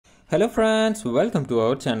Hello friends, welcome to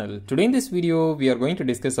our channel. Today in this video, we are going to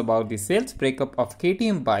discuss about the sales breakup of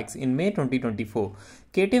KTM bikes in May 2024.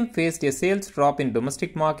 KTM faced a sales drop in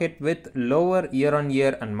domestic market with lower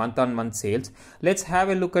year-on-year and month-on-month sales. Let's have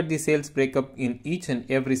a look at the sales breakup in each and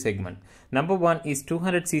every segment. Number 1 is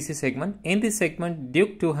 200cc segment. In this segment,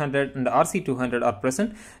 Duke 200 and RC 200 are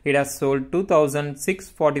present. It has sold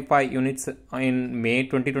 2,645 units in May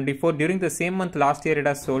 2024. During the same month last year, it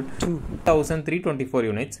has sold 2,324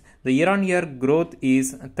 units. The year-on-year growth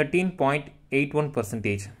is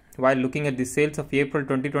 13.81%. While looking at the sales of April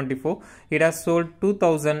 2024, it has sold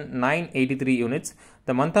 2,983 units.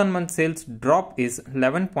 The month-on-month sales drop is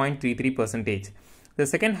 11.33%. The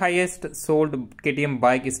second highest sold KTM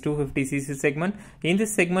bike is 250cc segment. In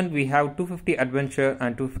this segment, we have 250 Adventure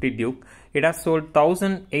and 250 Duke. It has sold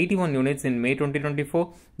 1,081 units in May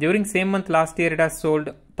 2024. During same month last year, it has sold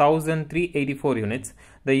 1,384 units.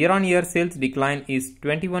 The year-on-year sales decline is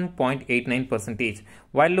 21.89%.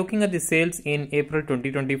 While looking at the sales in April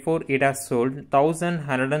 2024, it has sold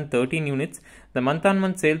 1,113 units. The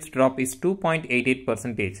month-on-month sales drop is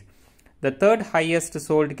 2.88%. The third highest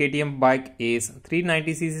sold KTM bike is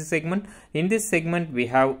 390cc segment. In this segment, we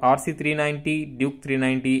have RC 390, Duke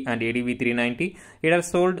 390 and ADV 390. It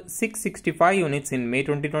has sold 665 units in May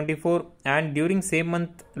 2024 and during same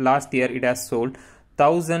month last year, it has sold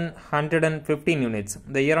 1,115 units.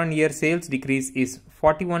 The year-on-year sales decrease is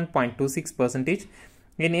 41.26%.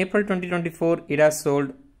 In April 2024, it has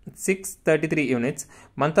sold 633 units.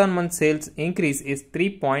 Month-on-month sales increase is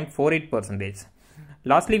 3.48%.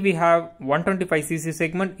 Lastly, we have 125cc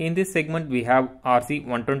segment. In this segment, we have RC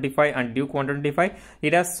 125 and Duke 125.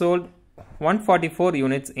 It has sold 144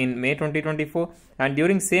 units in May 2024 and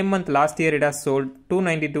during same month last year, it has sold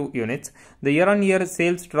 292 units. The year-on-year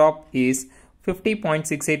sales drop is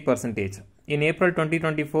 50.68%. In April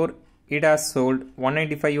 2024, it has sold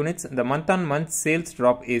 195 units. The month-on-month sales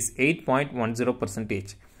drop is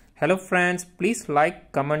 8.10%. Hello friends, please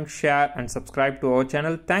like, comment, share and subscribe to our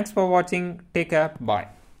channel. Thanks for watching. Take care.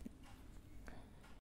 Bye.